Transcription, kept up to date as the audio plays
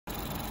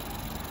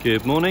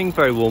Good morning,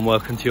 very warm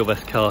welcome to your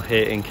best car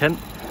here in Kent.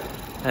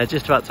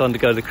 Just about to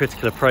undergo the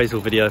critical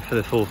appraisal video for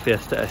the full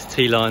Fiesta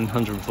ST line,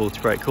 140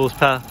 brake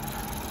horsepower.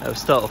 We'll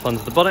start off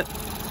under the bonnet.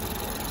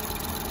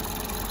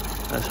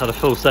 Let's had a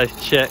full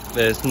safety check.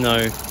 There's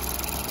nothing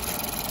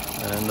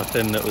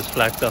that was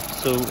flagged up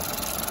at all.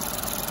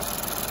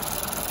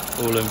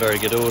 All in very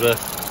good order,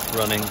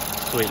 running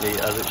sweetly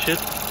as it should.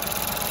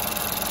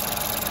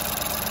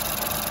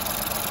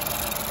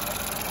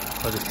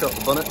 I just got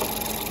the bonnet.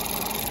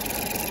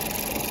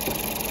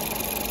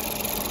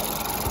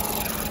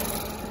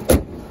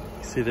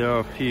 See, there are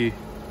a few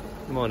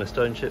minor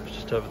stone chips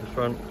just over the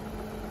front.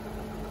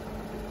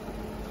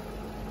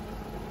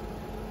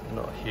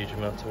 Not a huge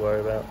amount to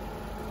worry about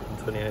on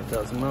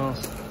 28,000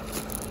 miles.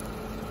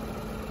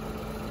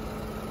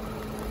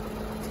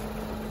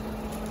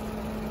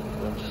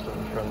 One just on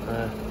the front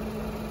there.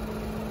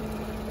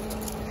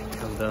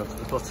 Come down to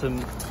the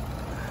bottom.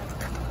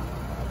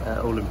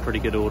 All in pretty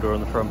good order on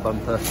the front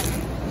bumper.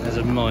 There's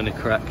a minor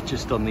crack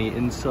just on the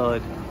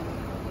inside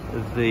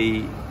of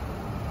the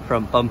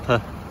front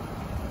bumper.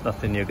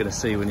 Nothing you're going to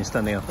see when you're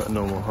standing up at a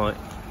normal height.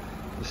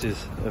 This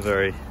is a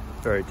very,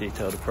 very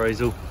detailed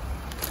appraisal.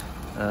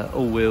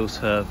 All wheels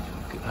have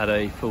had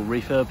a full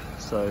refurb,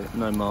 so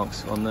no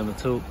marks on them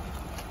at all.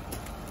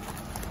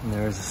 And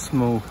there is a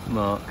small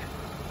mark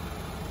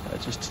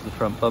just to the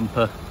front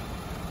bumper.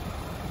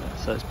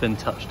 So it's been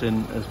touched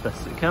in as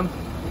best it can.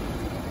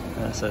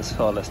 So it's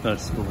far less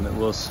noticeable than it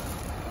was.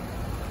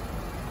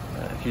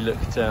 If you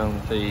look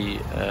down the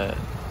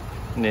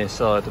near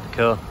side of the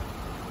car,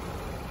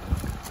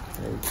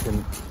 you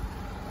can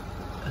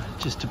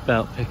just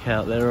about pick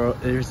out there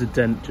is a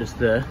dent just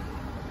there,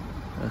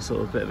 a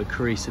sort of bit of a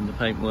crease in the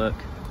paintwork.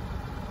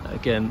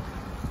 Again,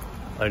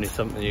 only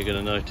something you're going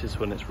to notice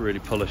when it's really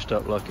polished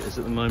up like it is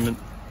at the moment.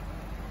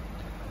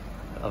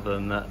 Other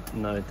than that,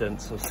 no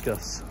dents or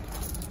scuffs.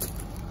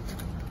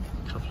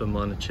 A couple of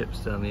minor chips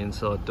down the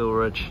inside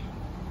door edge.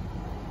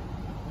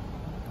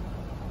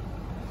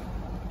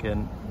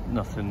 Again,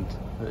 nothing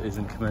that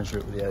isn't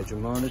commensurate with the age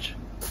and mileage.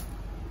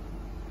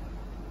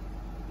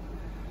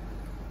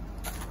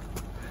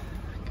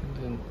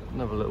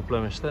 Another little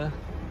blemish there.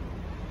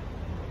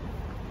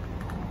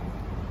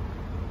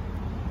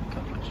 A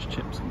couple of just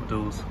chips on the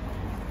doors.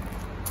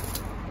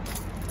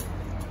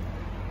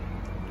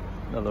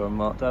 Another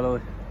unmarked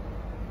alloy.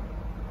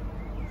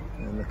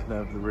 And looking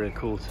over the rear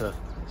quarter,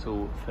 it's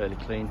all fairly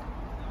clean.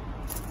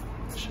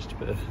 It's just a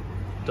bit of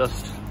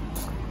dust.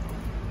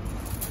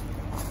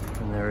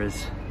 And there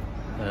is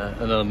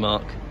another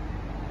mark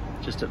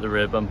just at the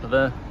rear bumper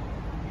there.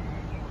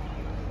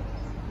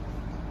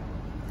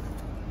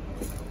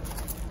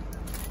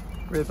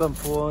 Rear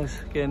bumper wise,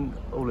 again,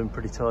 all in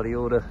pretty tidy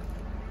order.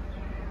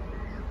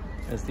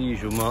 There's the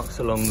usual marks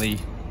along the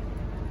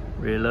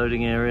rear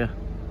loading area.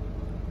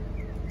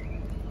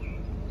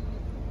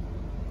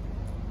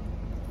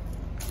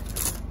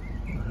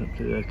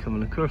 Hopefully they're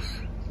coming across.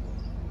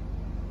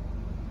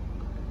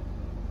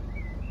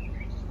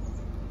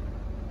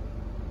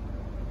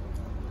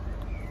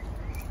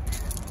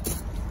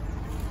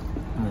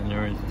 And then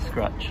there is a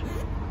scratch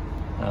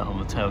on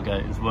the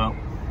tailgate as well.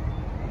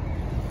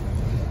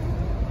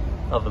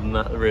 Other than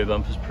that, the rear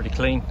bumper's pretty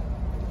clean.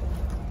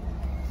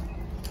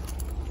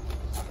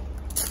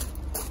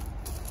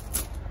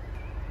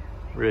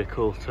 Rear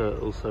quarter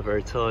also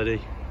very tidy.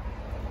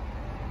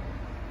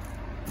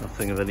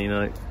 Nothing of any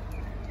note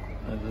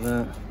over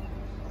there.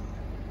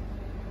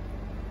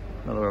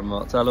 Another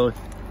unmarked alloy.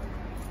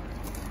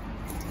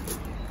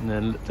 And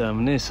then look down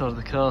the near side of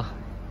the car.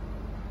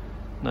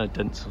 No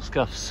dents or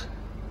scuffs.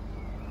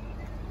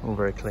 All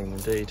very clean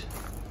indeed.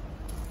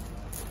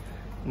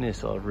 Near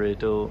side rear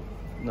door.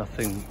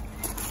 Nothing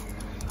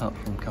apart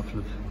from a couple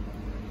of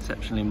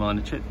exceptionally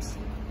minor chips.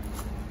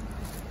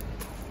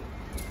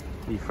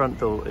 The front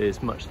door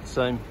is much the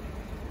same.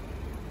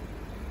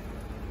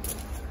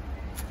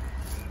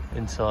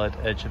 Inside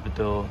edge of the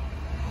door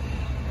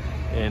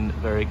in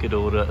very good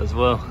order as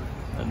well,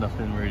 and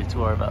nothing really to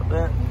worry about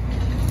there.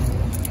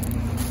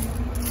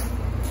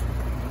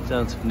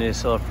 Down to the near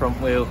side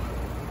front wheel,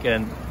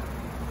 again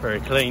very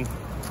clean,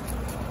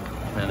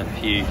 and a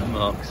few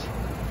marks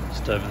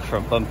just over the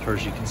front bumper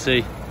as you can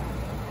see,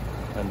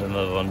 and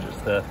another one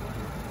just there.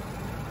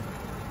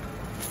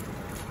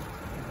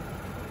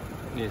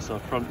 Near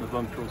side front of the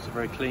bumper also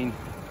very clean.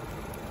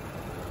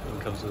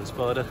 One comes with a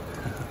spider.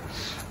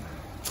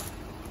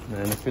 And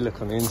then if we look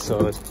on the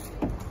inside,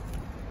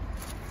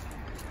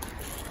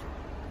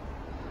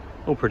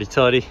 all pretty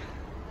tidy.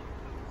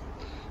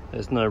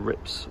 There's no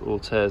rips or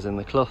tears in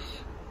the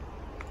cloth.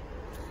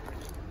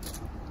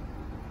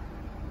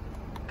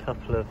 A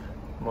couple of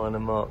minor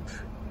marks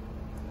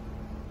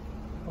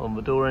on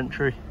the door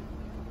entry.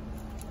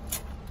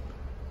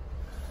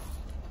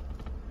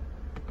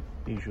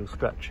 Usual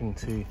scratching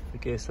to the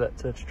gear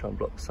selector to try and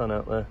block the sun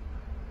out there.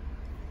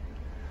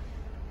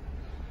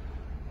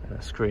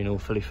 Screen all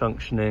fully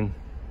functioning.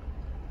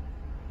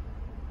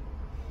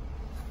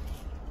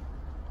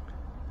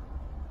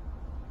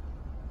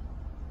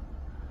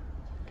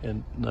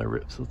 Again, no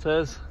rips or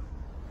tears.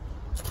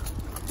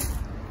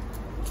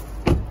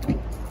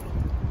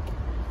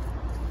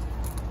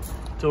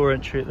 Door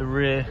entry at the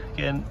rear,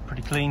 again,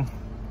 pretty clean.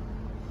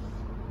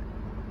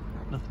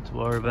 Nothing to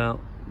worry about.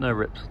 No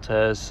rips or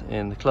tears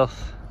in the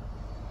cloth.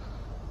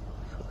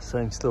 So the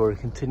same story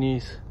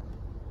continues.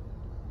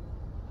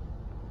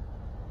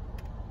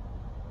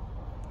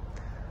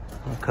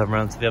 I'll come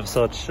around to the other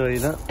side to show you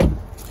that.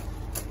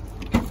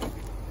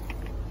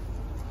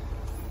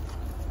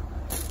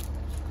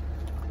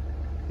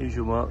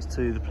 Usual marks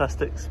to the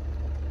plastics.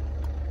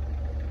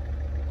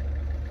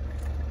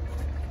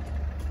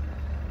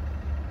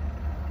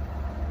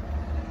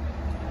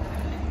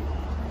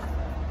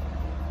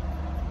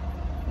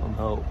 On the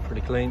whole,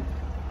 pretty clean.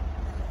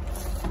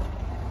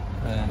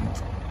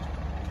 And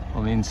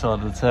on the inside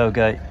of the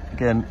tailgate,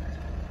 again,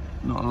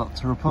 not a lot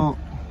to report.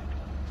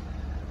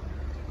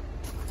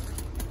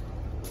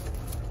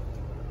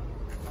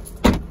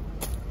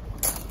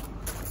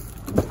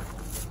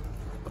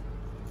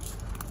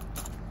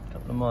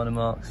 Couple of minor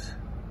marks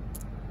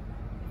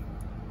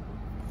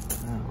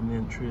on the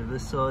entry of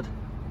this side.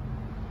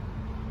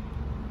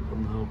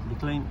 On the whole, pretty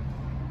clean.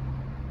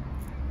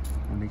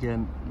 And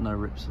again, no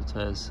rips or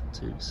tears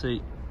to the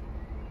seat.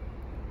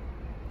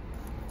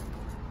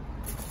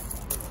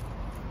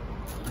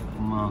 A little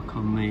mark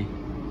on the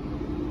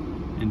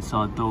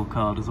inside door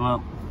card as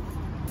well.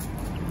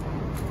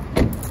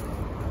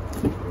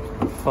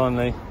 And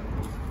finally,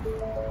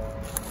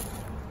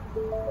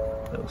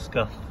 little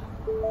scuff.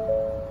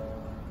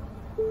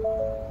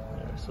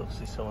 There's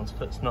obviously someone's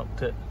foot's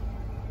knocked it,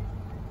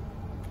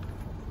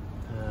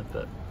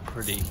 but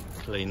pretty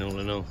clean all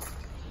in all.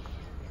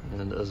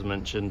 And as I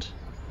mentioned,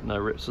 no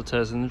rips or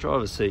tears in the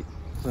driver's seat.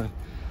 So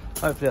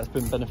hopefully that's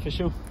been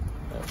beneficial.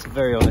 It's a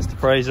very honest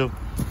appraisal.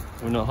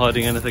 We're not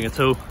hiding anything at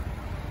all.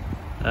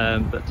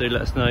 But do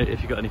let us know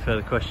if you've got any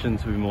further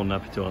questions. We'll be more than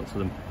happy to answer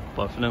them.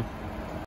 Bye for now.